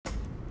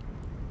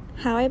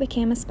How I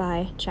Became a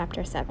Spy,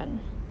 Chapter 7.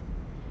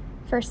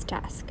 First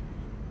task,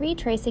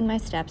 retracing my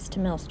steps to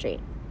Mill Street.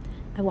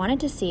 I wanted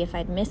to see if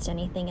I'd missed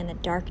anything in the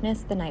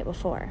darkness the night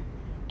before,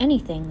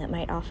 anything that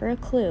might offer a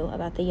clue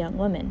about the young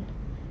woman.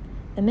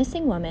 The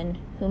missing woman,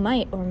 who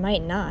might or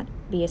might not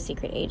be a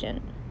secret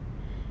agent.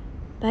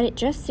 But it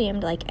just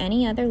seemed like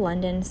any other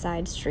London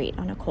side street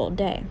on a cold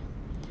day.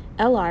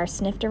 LR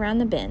sniffed around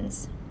the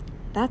bins.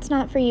 "That's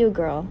not for you,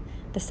 girl.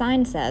 The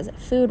sign says,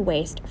 food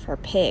waste for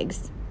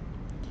pigs."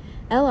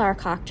 LR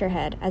cocked her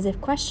head as if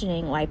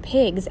questioning why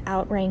pigs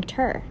outranked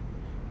her.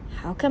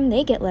 How come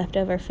they get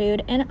leftover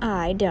food and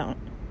I don't?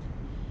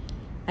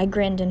 I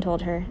grinned and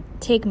told her,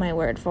 "Take my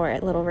word for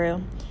it, little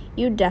Roo.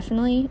 You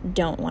definitely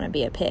don't want to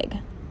be a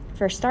pig.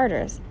 For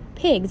starters,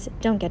 pigs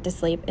don't get to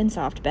sleep in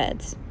soft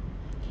beds."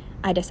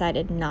 I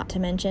decided not to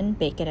mention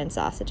bacon and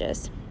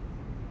sausages.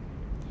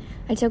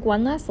 I took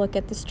one last look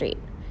at the street.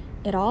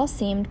 It all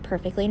seemed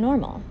perfectly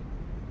normal.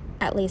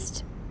 At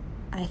least,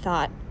 I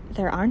thought,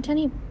 there aren't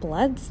any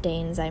blood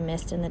stains I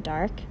missed in the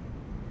dark.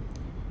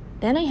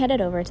 Then I headed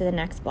over to the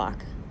next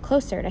block,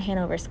 closer to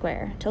Hanover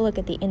Square, to look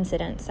at the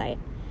incident site.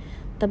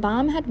 The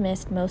bomb had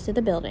missed most of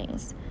the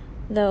buildings,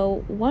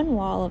 though one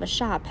wall of a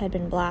shop had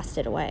been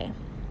blasted away.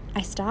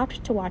 I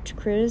stopped to watch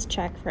crews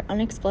check for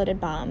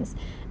unexploded bombs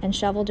and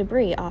shovel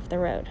debris off the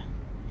road.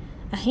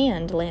 A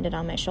hand landed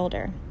on my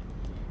shoulder.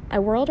 I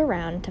whirled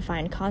around to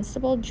find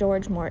Constable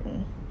George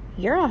Morton.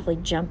 "You're awfully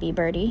jumpy,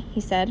 Bertie,"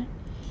 he said.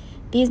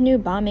 "These new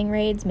bombing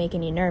raids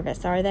making you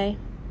nervous, are they?"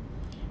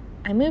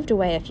 I moved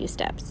away a few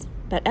steps,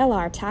 but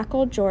LR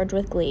tackled George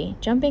with glee,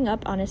 jumping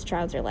up on his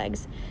trouser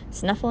legs,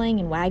 snuffling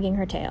and wagging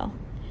her tail.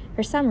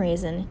 For some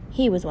reason,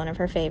 he was one of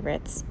her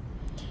favorites.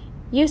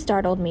 "You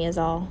startled me is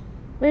all.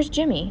 Where's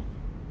Jimmy?"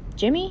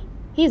 "Jimmy?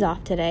 He's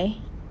off today,"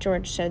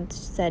 George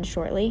said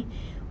shortly.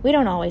 "We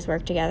don't always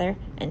work together,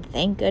 and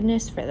thank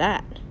goodness for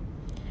that."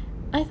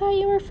 "I thought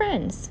you were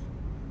friends."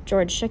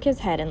 George shook his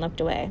head and looked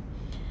away.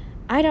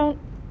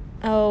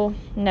 Oh,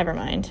 never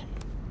mind.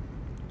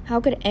 How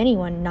could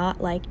anyone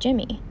not like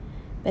Jimmy?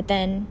 But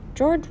then,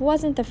 George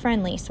wasn't the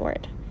friendly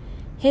sort.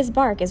 His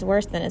bark is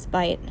worse than his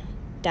bite,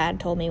 Dad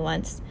told me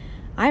once.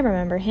 I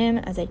remember him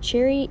as a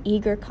cheery,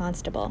 eager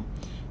constable.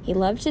 He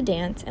loved to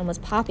dance and was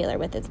popular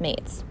with his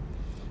mates.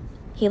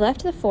 He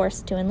left the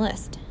force to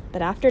enlist,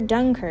 but after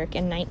Dunkirk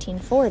in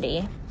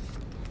 1940,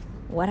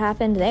 what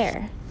happened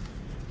there?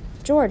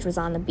 George was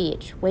on the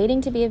beach,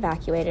 waiting to be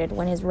evacuated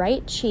when his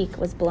right cheek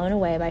was blown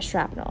away by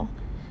shrapnel.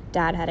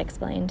 Dad had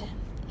explained.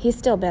 He's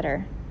still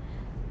bitter.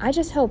 I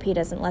just hope he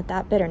doesn't let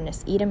that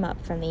bitterness eat him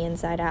up from the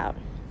inside out.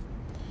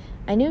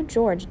 I knew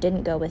George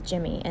didn't go with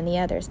Jimmy and the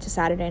others to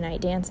Saturday night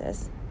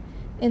dances.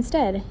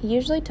 Instead, he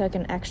usually took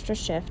an extra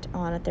shift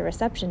on at the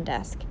reception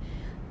desk,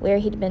 where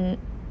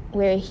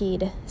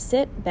he'd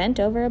sit bent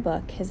over a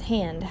book, his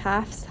hand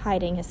half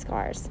hiding his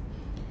scars.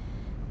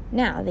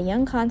 Now, the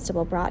young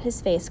constable brought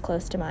his face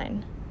close to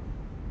mine.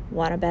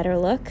 "Want a better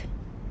look?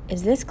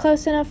 Is this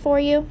close enough for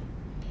you?"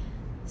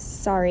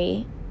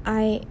 "Sorry,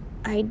 I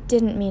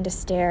didn't mean to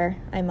stare,"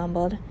 I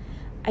mumbled.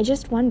 "I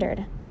just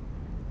wondered.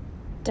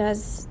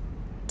 Does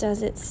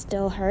it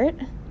still hurt?"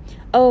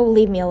 "Oh,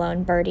 leave me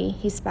alone, Bertie,"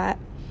 he spat.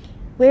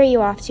 "Where are you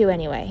off to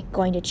anyway?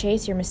 Going to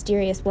chase your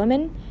mysterious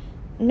woman?"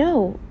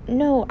 No,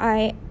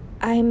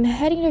 I'm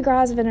heading to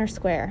Grosvenor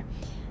Square,"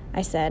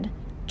 I said,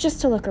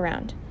 "just to look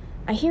around.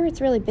 I hear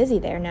it's really busy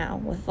there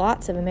now, with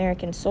lots of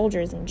American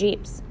soldiers and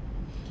jeeps."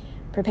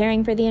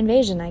 "Preparing for the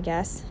invasion, I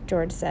guess,"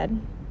 George said.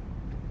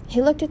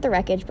 He looked at the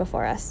wreckage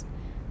before us.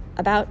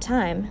 "About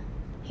time,"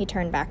 he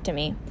turned back to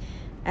me.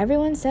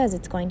 "Everyone says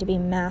it's going to be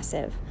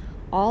massive.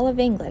 All of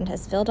England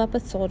has filled up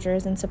with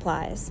soldiers and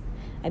supplies.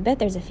 I bet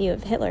there's a few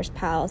of Hitler's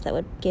pals that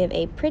would give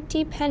a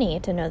pretty penny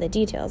to know the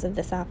details of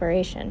this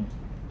operation."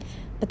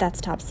 "But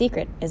that's top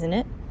secret, isn't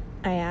it?"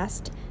 I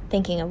asked,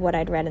 thinking of what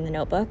I'd read in the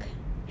notebook.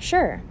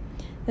 "Sure.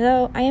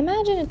 Though I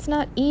imagine it's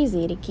not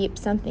easy to keep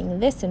something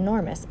this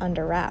enormous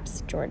under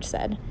wraps," George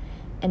said.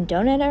 "And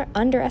don't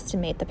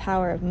underestimate the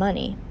power of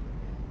money."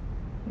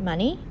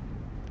 "Money?"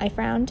 I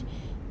frowned.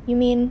 "You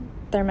mean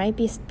there might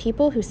be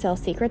people who sell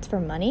secrets for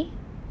money?"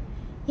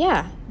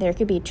 "Yeah, there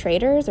could be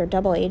traders or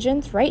double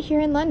agents right here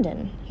in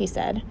London," he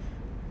said,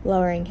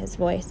 lowering his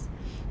voice.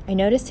 I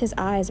noticed his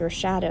eyes were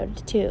shadowed,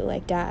 too,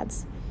 like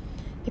Dad's.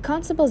 The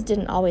constables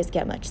didn't always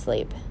get much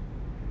sleep.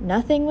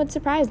 Nothing would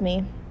surprise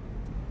me.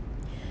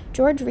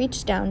 George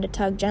reached down to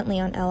tug gently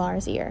on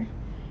LR's ear.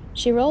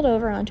 She rolled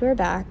over onto her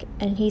back,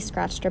 and he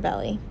scratched her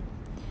belly.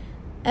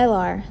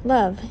 "LR,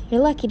 love,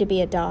 you're lucky to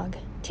be a dog.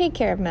 Take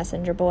care of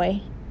Messenger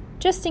Boy,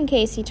 just in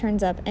case he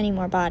turns up any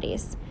more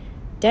bodies,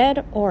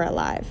 dead or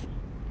alive."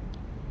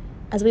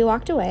 As we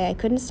walked away, I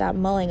couldn't stop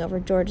mulling over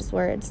George's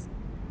words.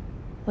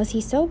 Was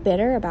he so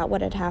bitter about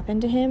what had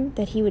happened to him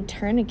that he would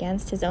turn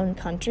against his own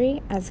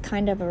country as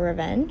kind of a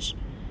revenge?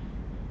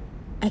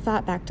 I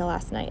thought back to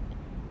last night.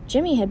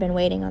 Jimmy had been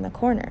waiting on the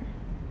corner.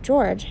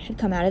 George had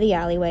come out of the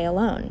alleyway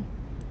alone.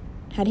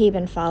 Had he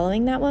been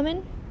following that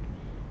woman?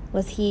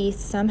 Was he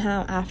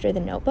somehow after the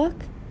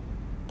notebook?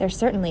 There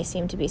certainly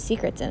seemed to be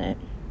secrets in it.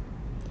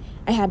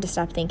 I had to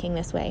stop thinking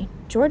this way.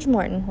 George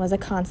Morton was a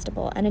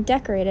constable and a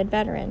decorated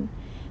veteran.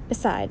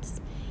 Besides,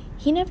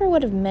 he never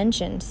would have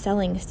mentioned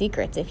selling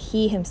secrets if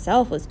he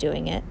himself was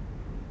doing it.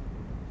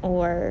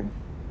 Or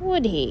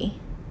would he?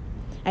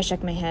 I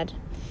shook my head.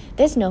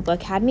 This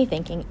notebook had me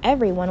thinking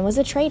everyone was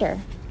a traitor.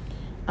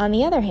 On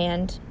the other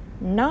hand,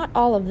 not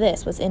all of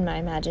this was in my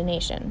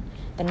imagination.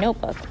 The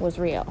notebook was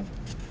real.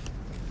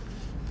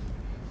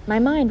 My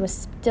mind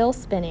was still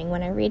spinning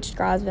when I reached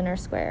Grosvenor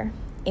Square,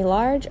 a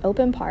large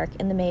open park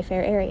in the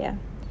Mayfair area.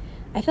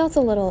 I felt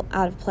a little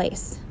out of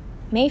place.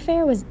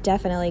 Mayfair was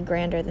definitely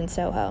grander than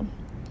Soho.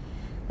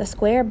 The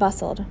square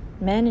bustled.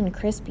 Men in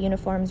crisp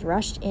uniforms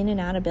rushed in and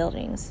out of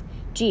buildings.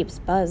 Jeeps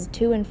buzzed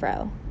to and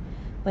fro.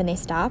 When they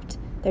stopped,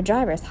 their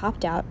drivers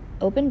hopped out,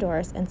 opened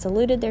doors, and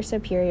saluted their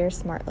superiors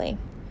smartly.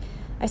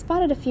 I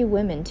spotted a few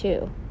women,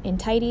 too, in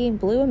tidy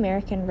blue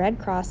American Red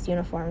Cross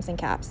uniforms and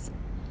caps.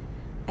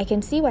 I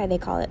can see why they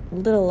call it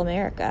Little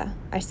America,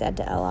 I said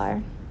to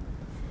L.R.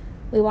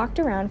 We walked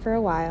around for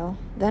a while,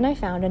 then I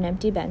found an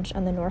empty bench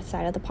on the north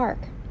side of the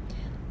park.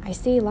 I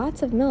see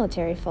lots of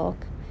military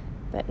folk,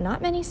 but not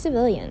many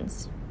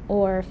civilians,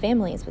 or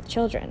families with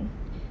children,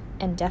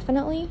 and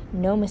definitely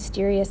no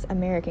mysterious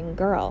American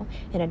girl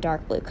in a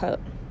dark blue coat.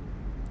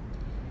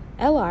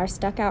 L.R.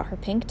 stuck out her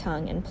pink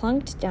tongue and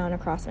plunked down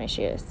across my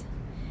shoes.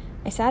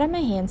 I sat on my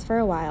hands for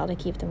a while to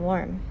keep them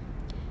warm.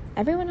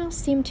 Everyone else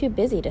seemed too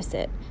busy to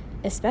sit,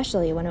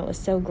 especially when it was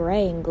so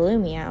gray and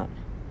gloomy out.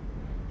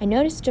 I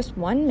noticed just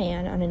one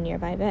man on a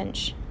nearby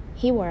bench.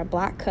 He wore a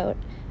black coat,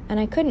 and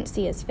I couldn't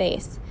see his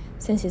face,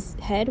 since his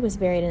head was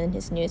buried in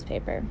his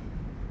newspaper.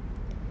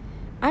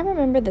 I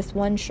remember this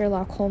one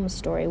Sherlock Holmes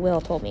story Will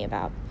told me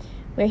about,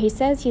 where he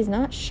says he's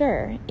not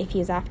sure if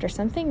he's after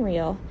something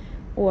real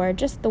or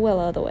just the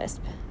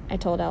will-o'-the-wisp, I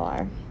told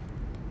L.R.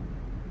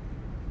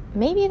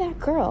 Maybe that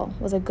girl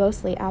was a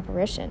ghostly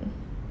apparition,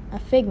 a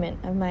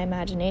figment of my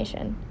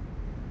imagination.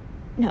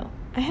 No,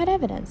 I had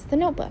evidence, the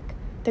notebook.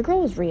 The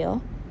girl was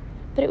real,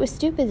 but it was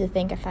stupid to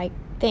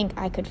think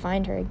I could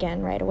find her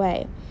again right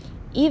away,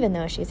 even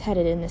though she's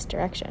headed in this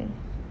direction.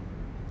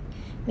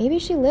 Maybe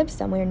she lived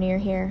somewhere near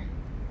here,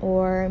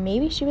 or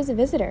maybe she was a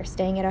visitor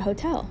staying at a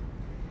hotel.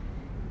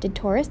 Did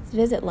tourists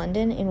visit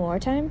London in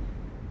wartime?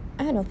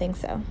 I don't think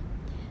so.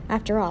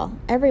 After all,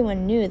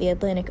 everyone knew the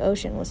Atlantic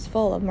Ocean was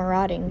full of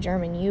marauding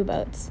German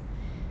U-boats.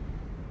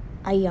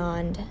 I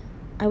yawned.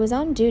 I was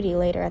on duty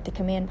later at the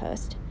command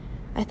post.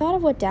 I thought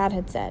of what Dad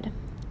had said.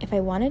 If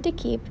I wanted to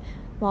keep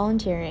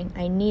volunteering,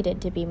 I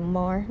needed to be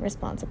more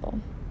responsible.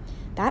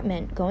 That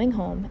meant going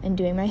home and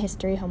doing my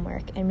history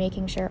homework and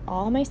making sure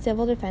all my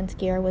civil defense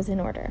gear was in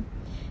order.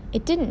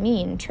 It didn't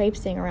mean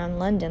traipsing around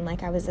London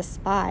like I was a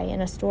spy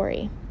in a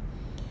story.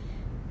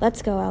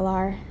 Let's go,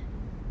 L.R.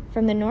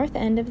 From the north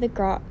end of the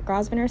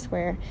Grosvenor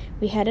Square,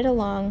 we headed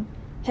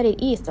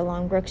east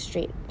along Brook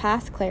Street,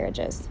 past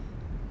Claridge's.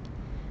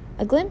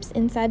 A glimpse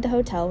inside the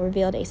hotel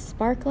revealed a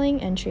sparkling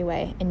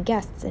entryway and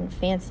guests in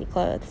fancy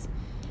clothes.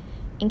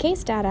 In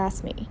case Dad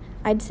asked me,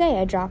 I'd say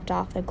I dropped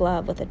off the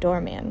glove with a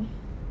doorman.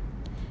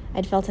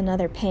 I'd felt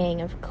another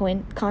pang of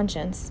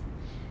conscience.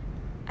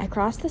 I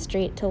crossed the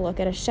street to look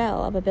at a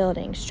shell of a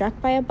building struck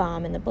by a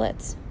bomb in the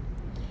Blitz.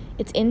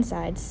 Its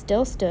inside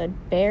still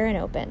stood bare and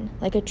open,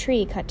 like a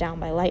tree cut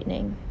down by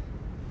lightning.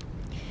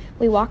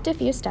 We walked a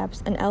few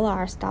steps, and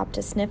L.R. stopped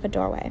to sniff a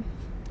doorway.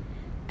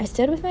 I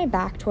stood with my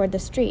back toward the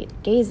street,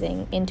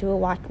 gazing into a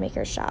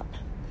watchmaker's shop.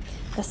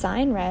 The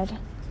sign read,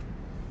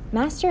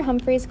 Master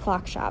Humphrey's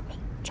Clock Shop,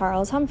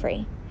 Charles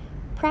Humphrey,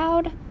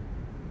 proud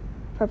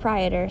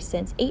proprietor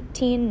since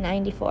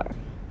 1894.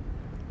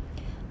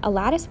 A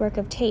latticework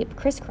of tape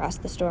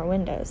crisscrossed the store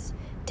windows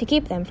to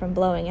keep them from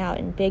blowing out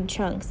in big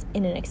chunks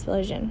in an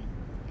explosion.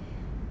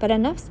 But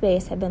enough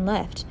space had been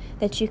left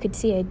that you could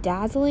see a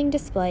dazzling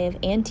display of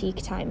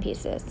antique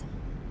timepieces.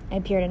 I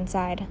peered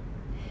inside.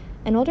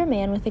 An older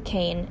man with a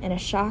cane and a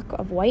shock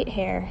of white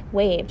hair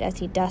waved as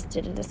he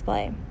dusted a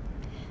display.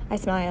 I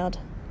smiled.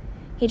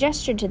 He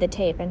gestured to the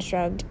tape and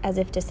shrugged as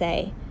if to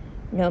say,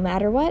 "No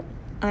matter what,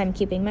 I'm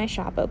keeping my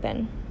shop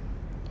open."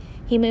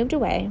 He moved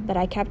away, but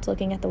I kept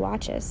looking at the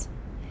watches.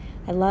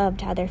 I loved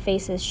how their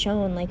faces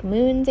shone like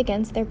moons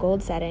against their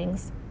gold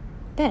settings.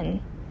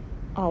 Then,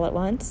 all at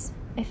once,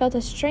 I felt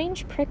a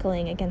strange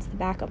prickling against the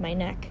back of my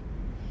neck.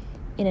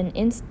 In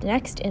an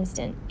next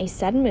instant, a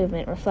sudden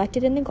movement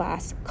reflected in the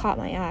glass caught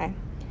my eye.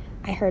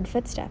 I heard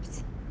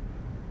footsteps.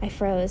 I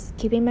froze,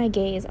 keeping my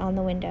gaze on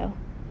the window.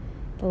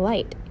 The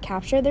light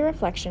captured the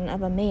reflection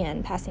of a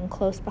man passing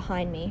close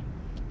behind me.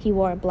 He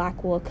wore a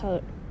black wool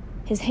coat.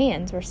 His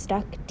hands were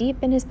stuck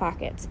deep in his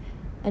pockets.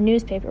 A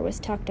newspaper was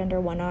tucked under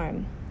one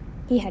arm.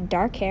 He had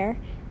dark hair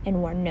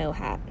and wore no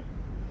hat.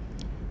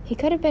 He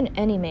could have been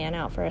any man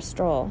out for a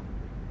stroll,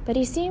 but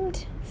he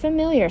seemed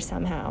familiar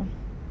somehow.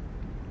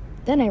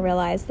 Then I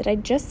realized that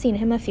I'd just seen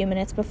him a few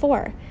minutes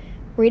before,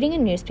 reading a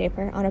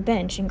newspaper on a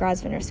bench in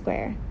Grosvenor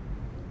Square.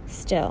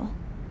 Still,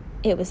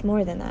 it was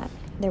more than that.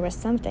 There was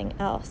something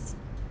else.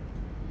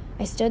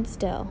 I stood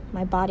still,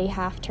 my body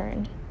half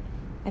turned.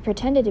 I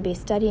pretended to be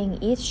studying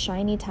each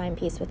shiny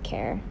timepiece with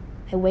care.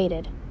 I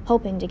waited,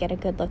 hoping to get a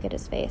good look at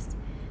his face.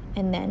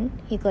 And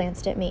then he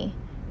glanced at me,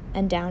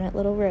 and down at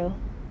little Rue.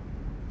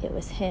 It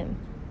was him.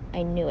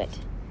 I knew it.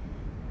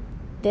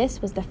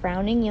 This was the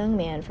frowning young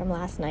man from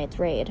last night's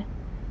raid,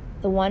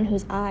 the one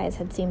whose eyes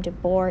had seemed to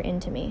bore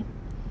into me.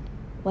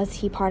 Was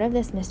he part of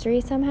this mystery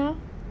somehow?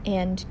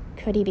 And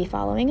could he be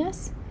following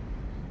us?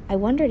 I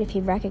wondered if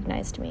he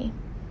recognized me.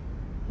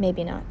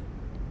 Maybe not.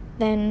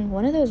 Then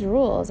one of those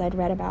rules I'd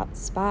read about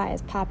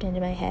spies popped into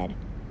my head.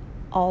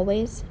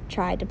 Always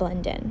try to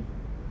blend in.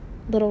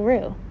 Little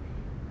Rue.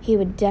 He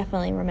would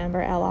definitely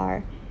remember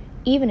LR,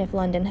 even if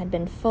London had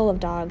been full of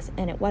dogs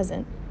and it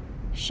wasn't.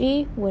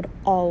 She would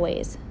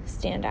always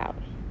stand out.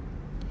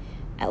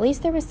 At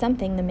least there was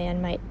something the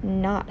man might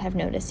not have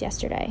noticed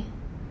yesterday.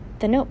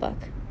 The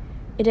notebook.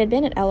 It had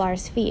been at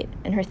LR's feet,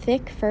 and her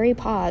thick, furry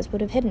paws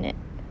would have hidden it.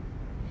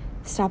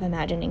 Stop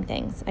imagining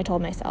things, I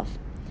told myself.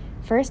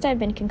 First, I'd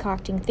been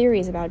concocting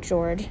theories about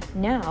George.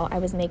 Now I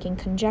was making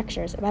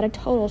conjectures about a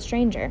total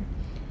stranger.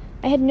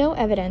 I had no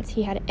evidence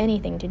he had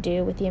anything to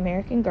do with the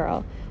American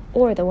girl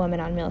or the woman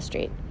on Mill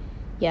Street.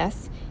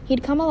 Yes,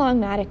 he'd come along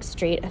Maddox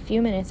Street a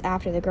few minutes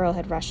after the girl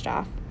had rushed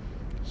off.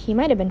 He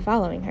might have been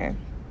following her.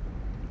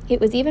 It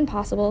was even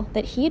possible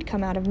that he'd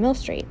come out of Mill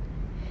Street.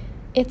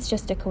 It's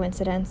just a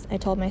coincidence, I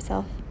told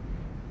myself.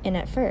 And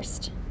at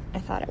first, I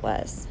thought it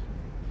was.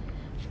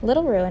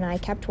 Little Rue and I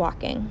kept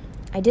walking.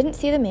 I didn't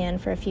see the man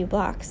for a few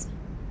blocks.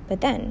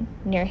 But then,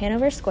 near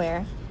Hanover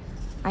Square,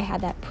 I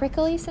had that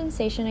prickly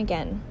sensation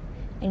again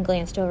and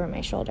glanced over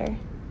my shoulder.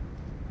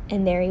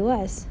 And there he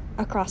was,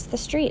 across the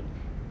street,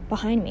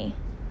 behind me.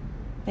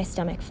 My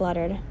stomach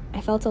fluttered.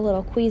 I felt a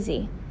little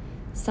queasy.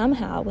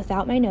 Somehow,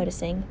 without my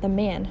noticing, the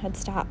man had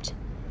stopped.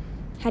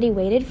 Had he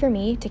waited for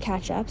me to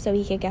catch up so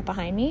he could get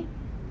behind me?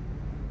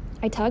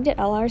 I tugged at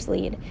LR's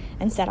lead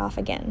and set off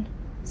again,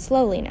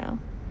 slowly now.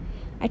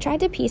 I tried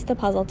to piece the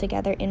puzzle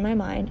together in my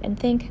mind and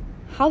think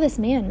how this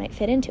man might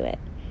fit into it.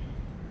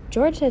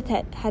 George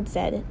had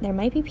said there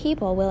might be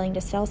people willing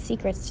to sell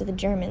secrets to the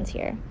Germans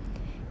here.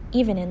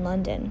 Even in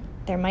London,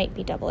 there might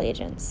be double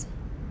agents.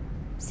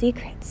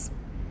 Secrets.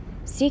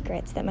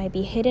 Secrets that might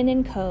be hidden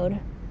in code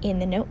in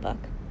the notebook.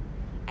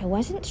 I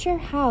wasn't sure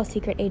how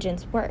secret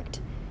agents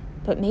worked,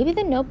 but maybe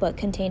the notebook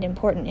contained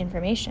important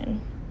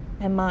information.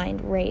 My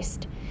mind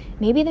raced.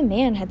 Maybe the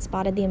man had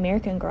spotted the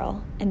American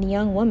girl and the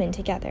young woman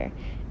together,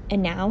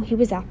 and now he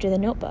was after the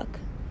notebook.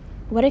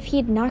 What if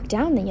he'd knocked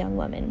down the young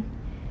woman?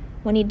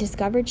 When he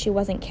discovered she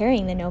wasn't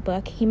carrying the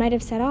notebook, he might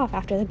have set off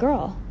after the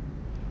girl.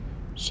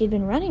 She'd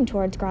been running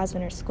towards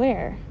Grosvenor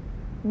Square.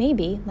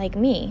 Maybe, like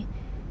me,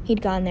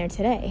 he'd gone there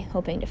today,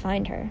 hoping to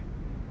find her.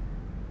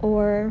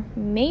 Or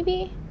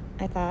maybe,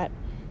 I thought,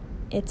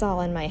 it's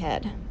all in my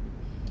head.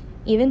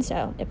 Even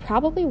so, it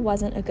probably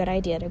wasn't a good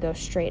idea to go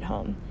straight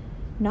home.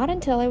 Not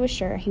until I was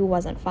sure he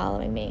wasn't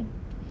following me.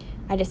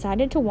 I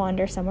decided to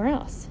wander somewhere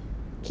else,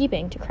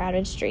 keeping to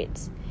crowded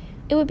streets.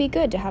 It would be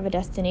good to have a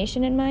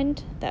destination in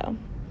mind, though.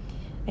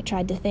 I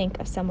tried to think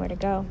of somewhere to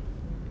go.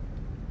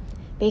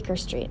 Baker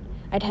Street.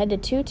 I'd head to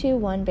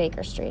 221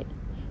 Baker Street.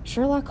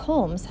 Sherlock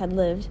Holmes had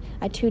lived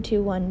at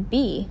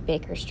 221B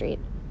Baker Street,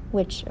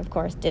 which, of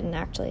course, didn't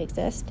actually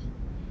exist.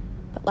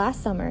 But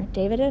last summer,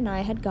 David and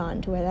I had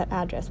gone to where that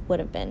address would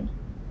have been.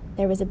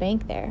 There was a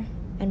bank there,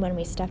 and when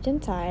we stepped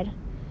inside,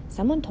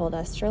 someone told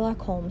us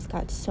Sherlock Holmes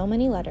got so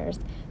many letters,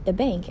 the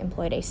bank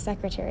employed a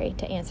secretary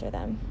to answer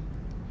them.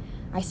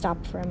 I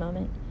stopped for a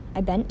moment.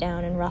 I bent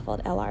down and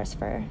ruffled LR's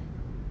fur.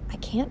 I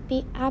can't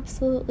be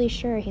absolutely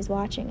sure he's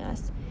watching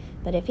us,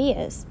 but if he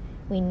is,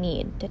 we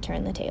need to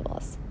turn the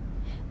tables.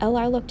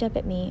 LR looked up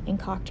at me and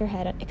cocked her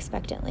head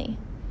expectantly.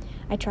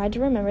 I tried to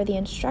remember the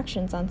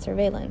instructions on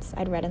surveillance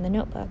I'd read in the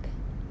notebook.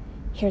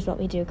 Here's what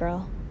we do,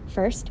 girl.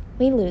 First,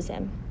 we lose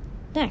him.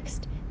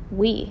 Next,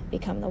 we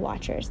become the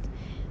watchers.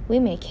 We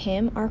make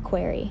him our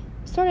quarry,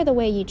 sort of the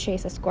way you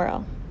chase a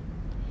squirrel.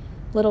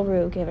 Little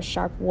Rue gave a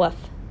sharp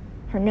woof.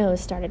 Her nose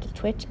started to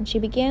twitch, and she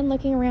began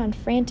looking around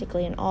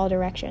frantically in all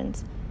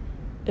directions.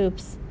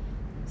 Oops.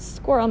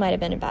 Squirrel might have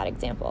been a bad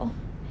example.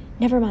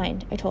 Never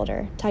mind, I told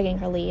her, tugging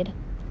her lead.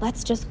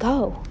 Let's just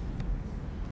go.